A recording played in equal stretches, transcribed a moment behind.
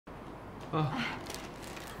啊，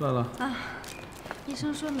出来了。啊，医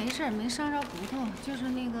生说没事儿，没伤着骨头，就是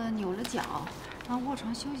那个扭了脚，然后卧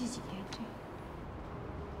床休息几天。这样。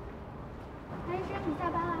韩医生，你下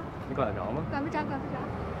班了？你管得着吗？管不着，管不着。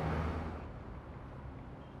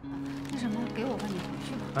那什么，给我吧，你回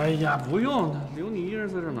去吧。哎呀，不用，留你一人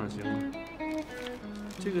在这哪行啊？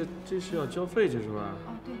这是要交费去是吧？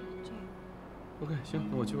哦，对，这个。OK， 行，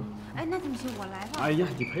那我去吧。哎，那怎么行？我来吧。哎呀，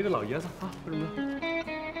你陪着老爷子啊，为什么？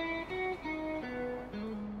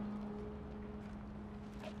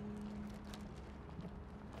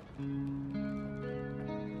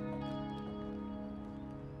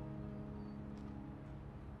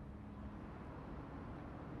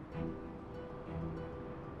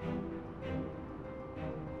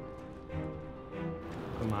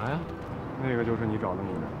干嘛呀？那个就是你找的女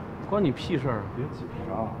人，关你屁事儿！别紧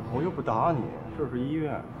张，我又不打你，这是医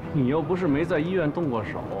院。你又不是没在医院动过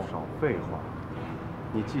手。少废话，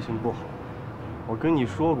你记性不好。我跟你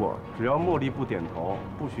说过，只要茉莉不点头，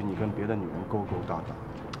不许你跟别的女人勾勾搭搭。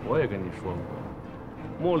我也跟你说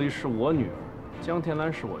过，茉莉是我女儿，江天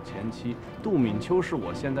兰是我前妻，杜敏秋是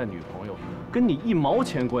我现在女朋友，跟你一毛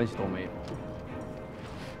钱关系都没有。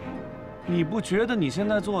你不觉得你现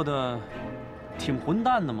在做的挺混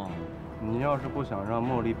蛋的吗？你要是不想让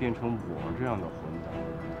茉莉变成我这样的混蛋，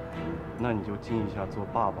那你就尽一下做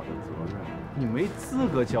爸爸的责任。你没资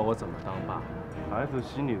格教我怎么当爸爸。孩子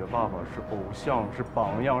心里的爸爸是偶像，是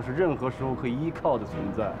榜样，是任何时候可以依靠的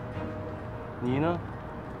存在。你呢？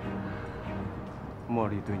茉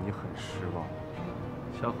莉对你很失望。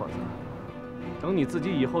小伙子，等你自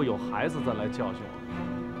己以后有孩子再来教训我。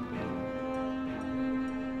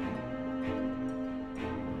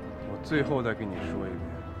我最后再跟你说一遍，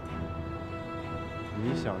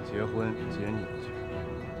你想结婚，结你的去，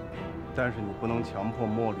但是你不能强迫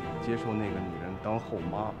茉莉接受那个女人当后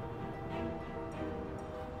妈。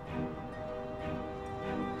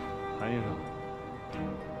韩医生，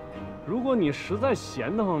如果你实在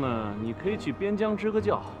闲得慌呢，你可以去边疆支个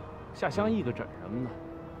教，下乡义个诊什么的，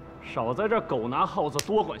少在这儿狗拿耗子，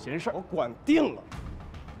多管闲事。我管定了，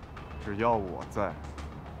只要我在，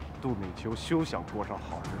杜敏秋休想过上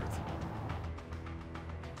好日子。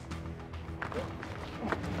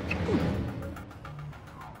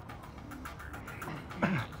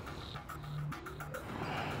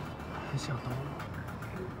没想到，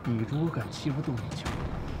你如果敢欺负杜敏秋，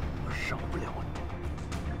我饶不了你。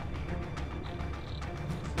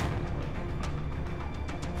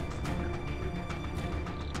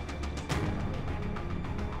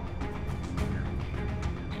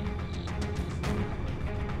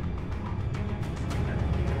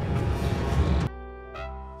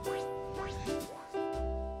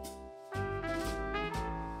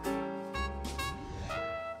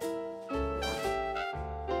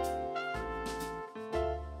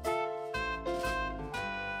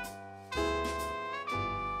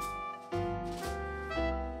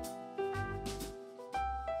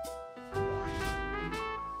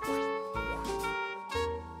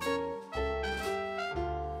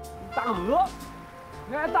大鹅，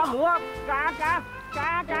哎，大鹅，嘎嘎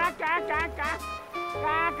嘎嘎嘎嘎嘎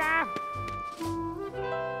嘎嘎。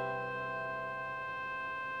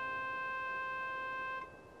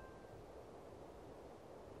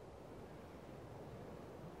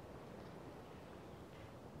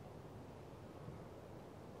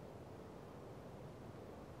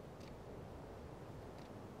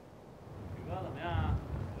宇哥怎么样？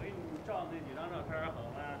我给你照那几张照片好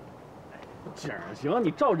吗？景儿行，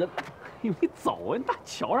你照人，你没走啊？你大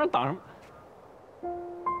桥上挡什么？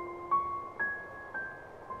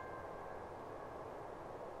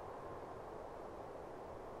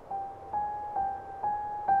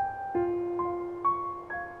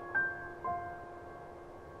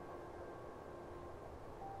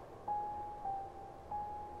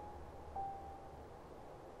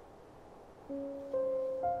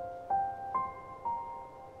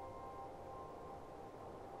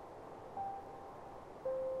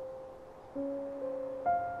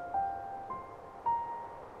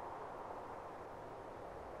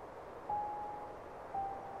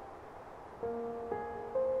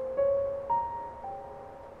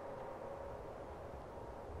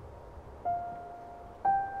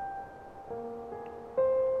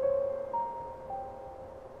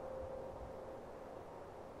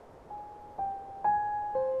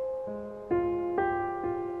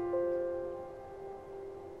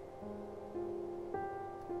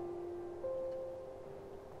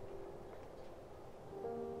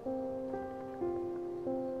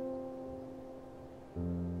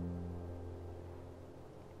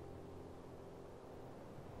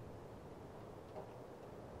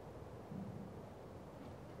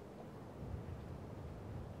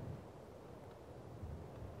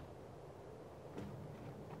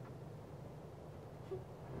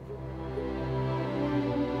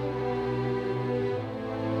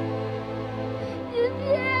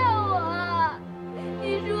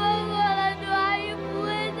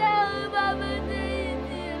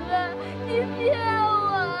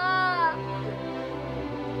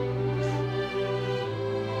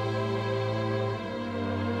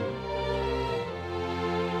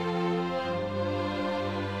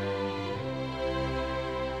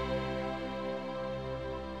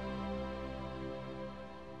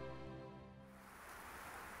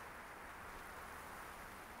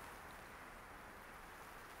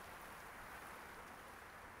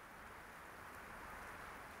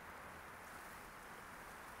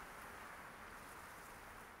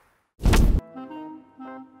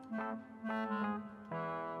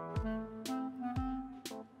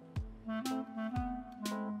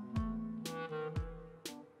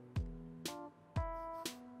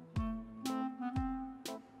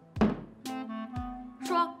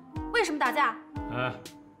说，为什么打架？哎，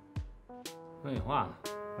问你话呢？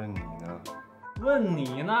问你呢？问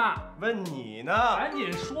你呢？问你呢？赶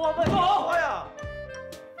紧说，问你说呀！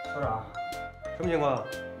科长，什么情况？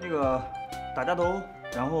那个打架斗殴，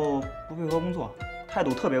然后不配合工作，态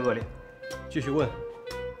度特别恶劣。继续问。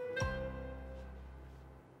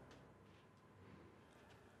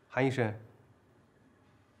韩医生。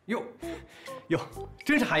哟，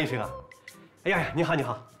真是韩医生啊！哎呀，你好，你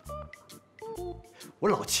好。我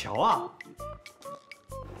老乔啊。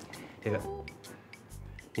这个，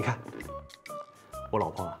你看，我老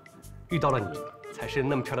婆啊，遇到了你，才生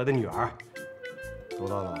那么漂亮的女儿。多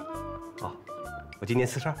大了？啊，我今年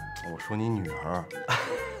42。我说你女儿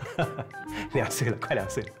2岁了，快2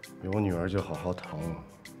岁了。有女儿就好好疼，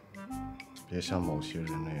别像某些人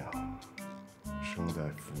那样，生在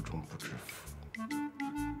福中不知福。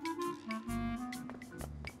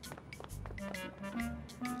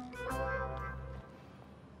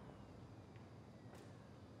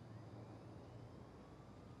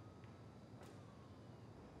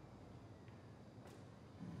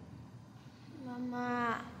妈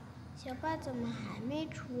妈，小爸怎么还没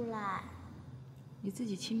出来？你自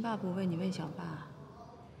己亲爸不问，你问小爸。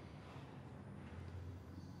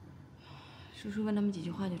叔叔问他们几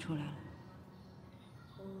句话就出来了。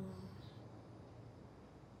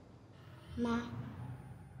妈，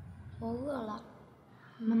我饿了。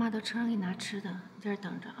妈妈到车上给你拿吃的，你在这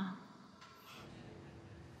等着啊。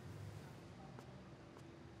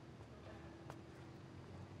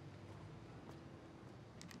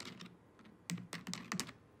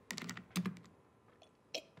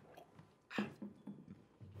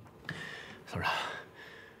所长，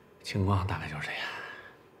情况大概就是这样。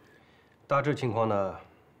大致情况呢，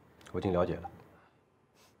我已经了解了。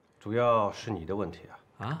主要是你的问题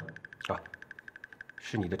啊，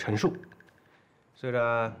是你的陈述。虽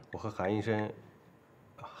然我和韩医生、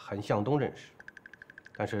韩向东认识，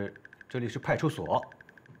但是这里是派出所，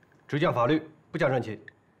只讲法律，不讲人情。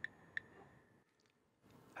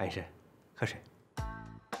韩医生，喝水。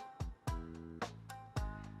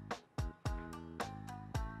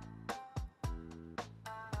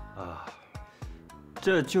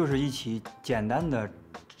这就是一起简单的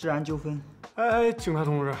治安纠纷。哎，警察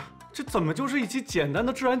同志，这怎么就是一起简单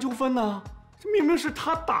的治安纠纷呢？这明明是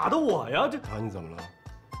他打的我呀！这打你怎么了？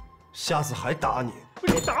下次还打你？不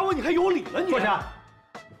是你打我，你还有理了你？坐下。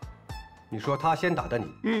你说他先打的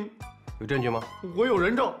你，有证据吗？我有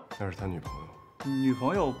人证。那是他女朋友。女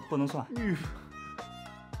朋友不能算。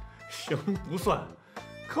行，不算。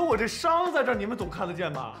可我这伤在这儿，你们总看得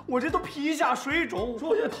见吧？我这都皮下水肿，说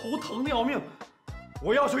我现在头疼的要命。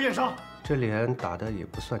我要求验伤。这脸打的也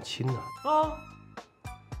不算轻呢。啊！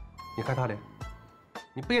你看他脸，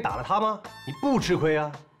你不也打了他吗？你不吃亏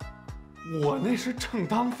啊？我那是正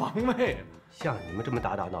当防卫。像你们这么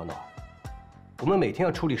打打闹闹，我们每天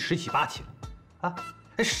要处理10起8起了，啊，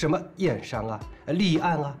什么验伤啊、立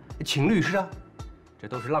案啊、请律师啊，这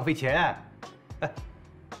都是浪费钱。哎，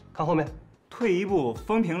看后面，退一步，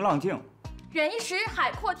风平浪静；忍一时，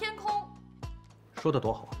海阔天空。说的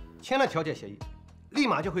多好，签了调解协议，立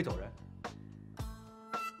马就会走人。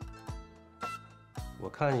我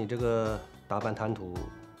看你这个打扮谈吐，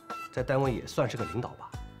在单位也算是个领导吧？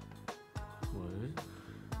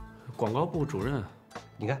我广告部主任。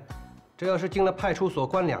你看，这要是进了派出所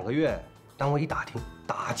关2个月，单位一打听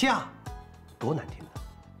打架，多难听呢。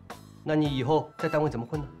那你以后在单位怎么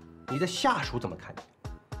混呢？你的下属怎么看你？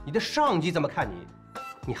你的上级怎么看你？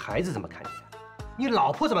你孩子怎么看你？你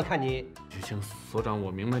老婆怎么看你？行，所长，我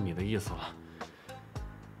明白你的意思了，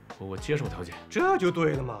我接受调解。这就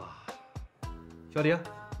对了嘛。小李，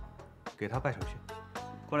给他办手续。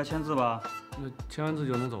过来签字吧。那签完字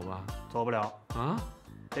就能走吧？走不了啊，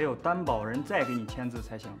得有担保人再给你签字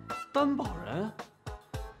才行。担保人？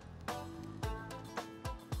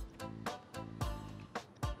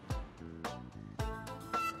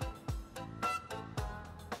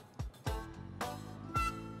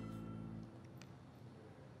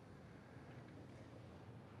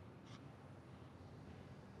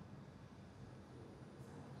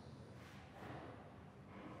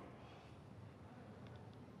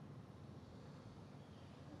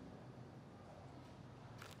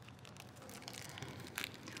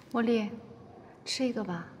茉莉，吃一个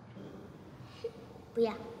吧。不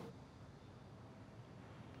要。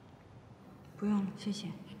不用了，谢谢。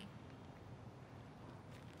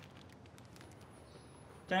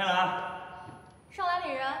站下来。上来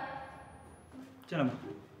领人。进来吧。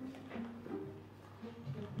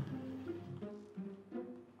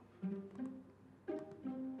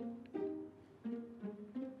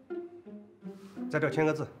在这签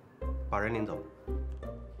个字，把人领走。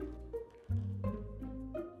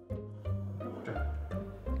这儿，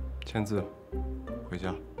签字，回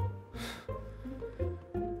家。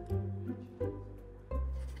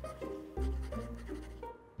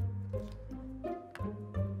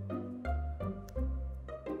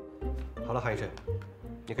好了，韩医生，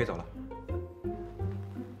你可以走了。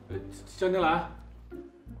江天来，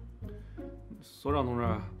所长同志，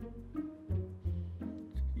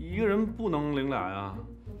一个人不能领俩呀。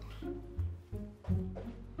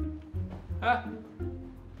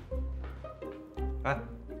哎，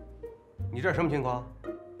你这什么情况？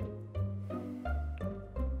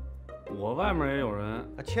我外面也有人，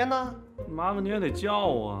啊，签呢？麻烦你也得叫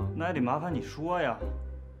我。那也得麻烦你说呀。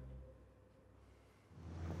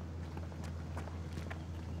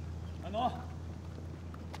韩东，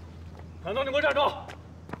韩东，你给我站住！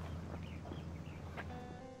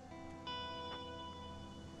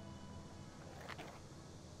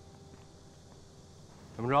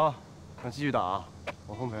怎么着？想继续打？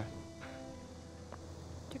往后赔。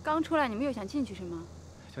这刚出来，你们又想进去是吗？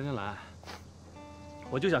江天来，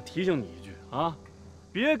我就想提醒你一句啊，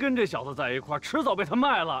别跟这小子在一块儿，迟早被他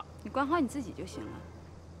卖了。你管好你自己就行了。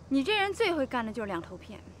你这人最会干的就是两头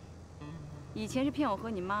骗。以前是骗我和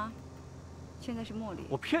你妈，现在是茉莉。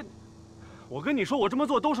我骗你？我跟你说，我这么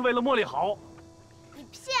做都是为了茉莉好。你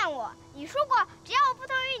骗我！你说过，只要我不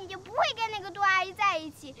同意，你就不会跟那个杜阿姨在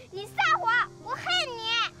一起。你撒谎！我恨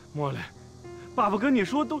你！茉莉，爸爸跟你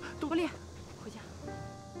说都……茉莉，回家。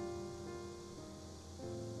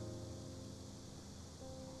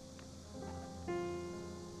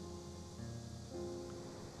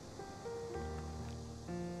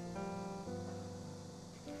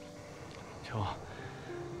乔，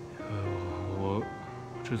我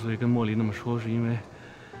之所以跟茉莉那么说，是因为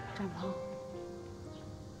展鹏，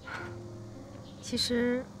其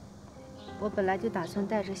实我本来就打算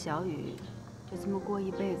带着小雨就这么过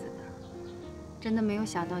一辈子的，真的没有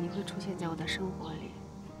想到你会出现在我的生活里。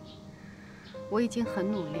我已经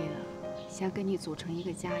很努力了，想跟你组成一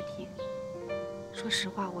个家庭。说实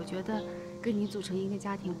话，我觉得跟你组成一个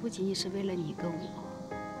家庭，不仅仅是为了你跟我，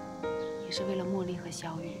也是为了茉莉和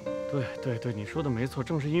小雨。对，你说的没错，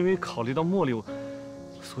正是因为考虑到茉莉，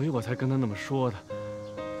所以我才跟她那么说的。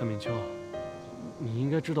但敏秋，你应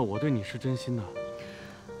该知道我对你是真心的。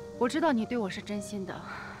我知道你对我是真心的，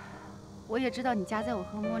我也知道你夹在我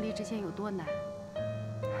和茉莉之间有多难。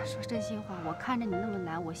说真心话，我看着你那么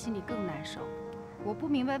难，我心里更难受。我不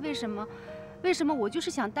明白为什么我就是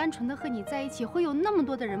想单纯的和你在一起，会有那么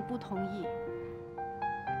多的人不同意。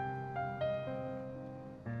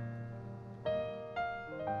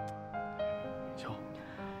秋，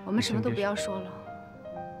我们什么都不要说了，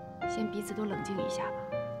先彼此都冷静一下吧。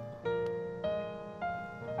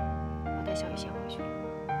我带小雨先回去。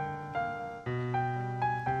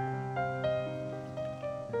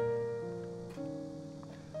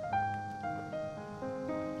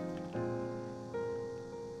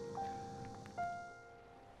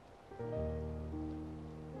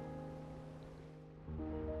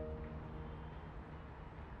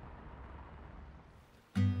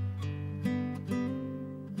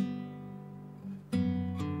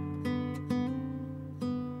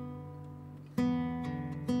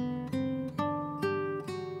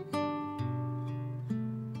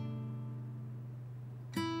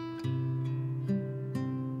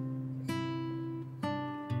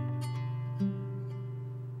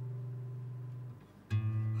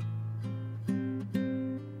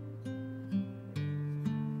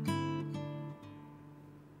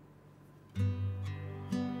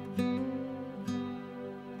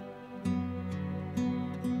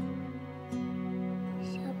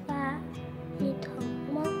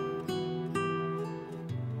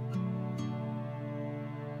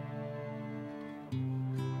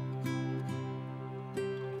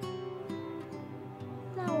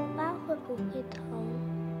不会疼。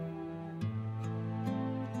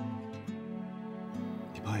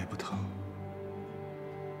你爸也不疼，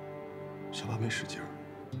小爸没使劲儿。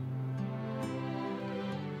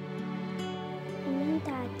你们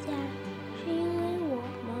打架是因为我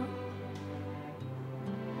吗？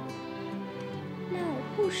那我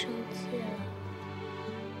不生气了。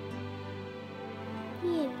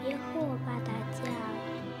你也别和我爸打架了。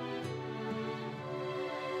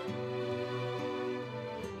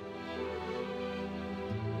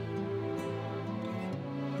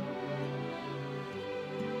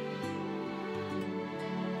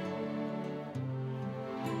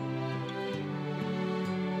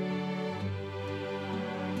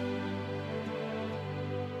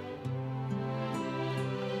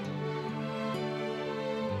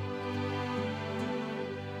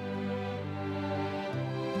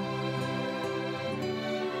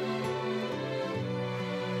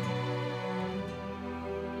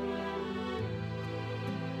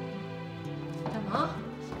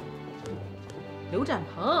刘展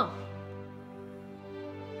鹏，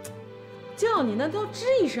叫你呢都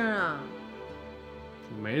吱一声啊！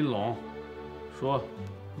没聋，说，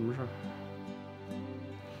什么事儿？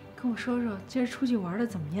跟我说说，今儿出去玩的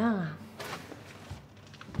怎么样啊？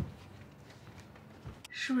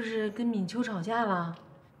是不是跟敏秋吵架了？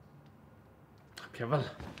别问了。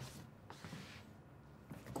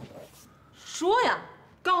说呀，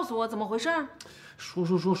告诉我怎么回事。说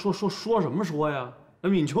什么说呀？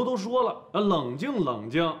敏秋都说了，冷静冷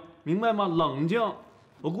静，明白吗？冷静。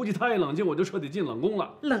我估计他一冷静，我就彻底进冷宫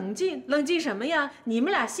了。冷静什么呀？你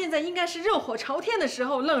们俩现在应该是热火朝天的时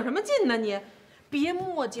候，冷什么劲呢你？别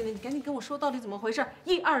磨叽了，你赶紧跟我说到底怎么回事。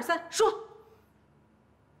1、2、3，说。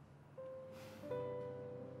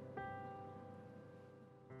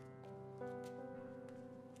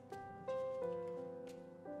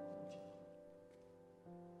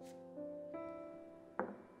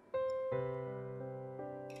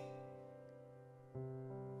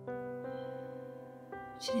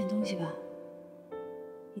吃点东西吧，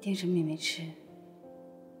一天什么也没吃。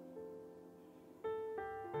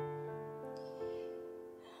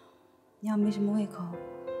你要没什么胃口，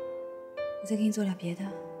我再给你做点别的。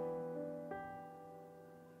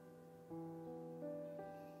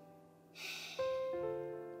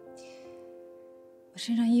把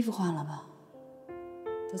身上衣服换了吧，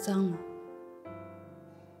都脏了。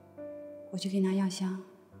我去给你拿药箱，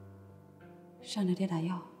上点跌打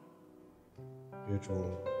药。别装了。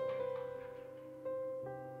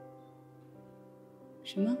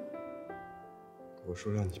什么？我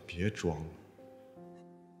说让你别装了。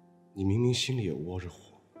你明明心里也窝着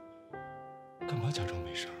火，干嘛假装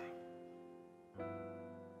没事啊？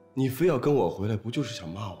你非要跟我回来，不就是想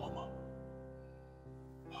骂我吗？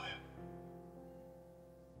妈呀！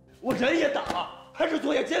我人也打了，还是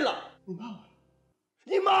作业进了。你骂我？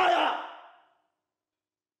你骂呀！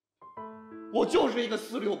我就是一个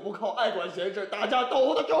四六不靠、爱管闲事、打架斗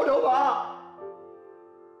殴的臭流氓。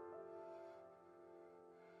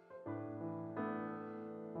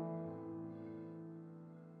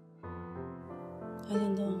韩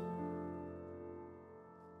向东，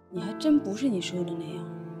你还真不是你说的那样。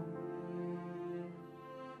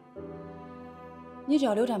你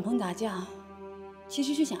找刘展鹏打架，其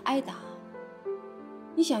实是想挨打。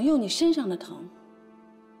你想用你身上的疼，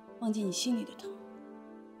忘记你心里的疼。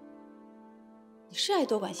你是爱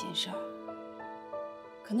多管闲事儿，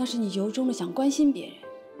可那是你由衷的想关心别人。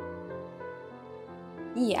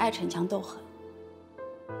你也爱逞强斗狠，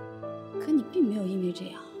可你并没有因为这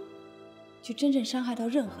样去真正伤害到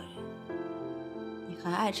任何人。你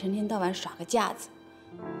还爱成天到晚耍个架子，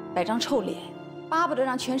摆张臭脸，巴不得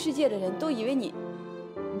让全世界的人都以为你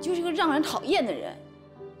就是个让人讨厌的人。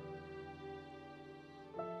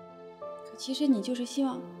可其实你就是希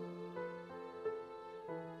望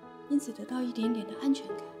因此得到一点点的安全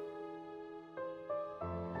感。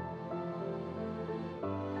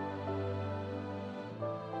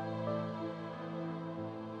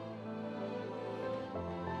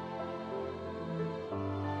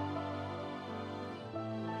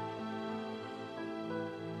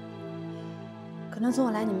可能从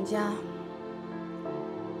我来你们家，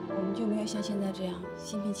我们就没有像现在这样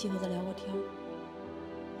心平气和的聊过天。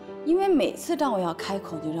因为每次当我要开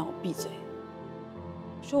口，就让我闭嘴。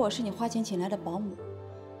说我是你花钱请来的保姆，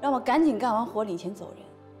让我赶紧干完活领钱走人。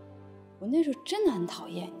我那时候真的很讨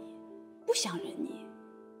厌你，不想忍你。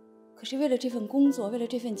可是为了这份工作，为了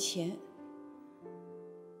这份钱，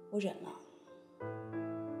我忍了。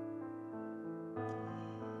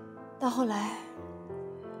到后来，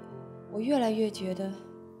我越来越觉得，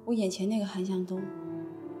我眼前那个韩向东，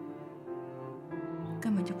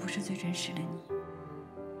根本就不是最真实的你。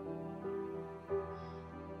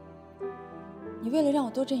你为了让我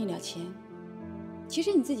多挣一点钱，其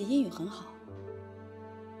实你自己英语很好，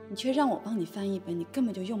你却让我帮你翻译一本你根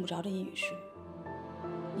本就用不着的英语书。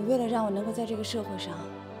你为了让我能够在这个社会上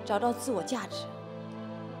找到自我价值，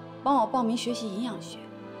帮我报名学习营养学。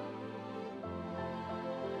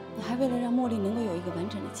你还为了让茉莉能够有一个完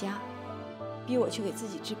整的家，逼我去给自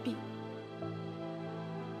己治病。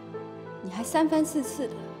你还3番4次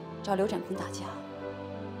的找刘展鹏打架。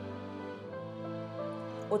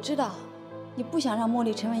我知道你不想让茉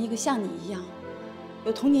莉成为一个像你一样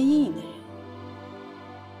有童年阴影的人。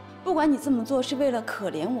不管你这么做是为了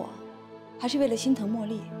可怜我，还是为了心疼茉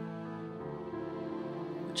莉，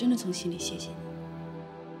我真的从心里谢谢你。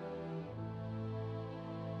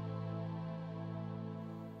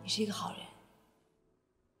你是一个好人。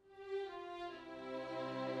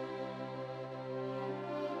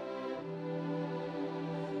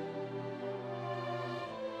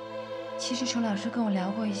其实楚老师跟我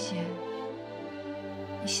聊过一些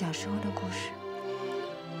你小时候的故事。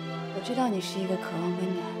我知道你是一个渴望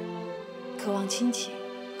温暖、渴望亲情、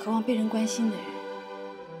渴望被人关心的人。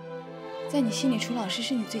在你心里，楚老师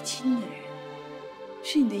是你最亲的人，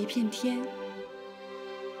是你的一片天。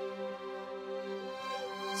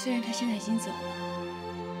虽然他现在已经走了，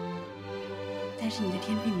但是你的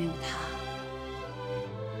天并没有塌。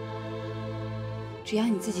只要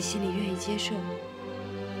你自己心里愿意接受，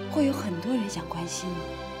会有很多人想关心你。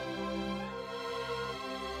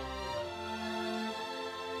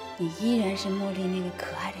你依然是茉莉那个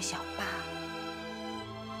可爱的小爸。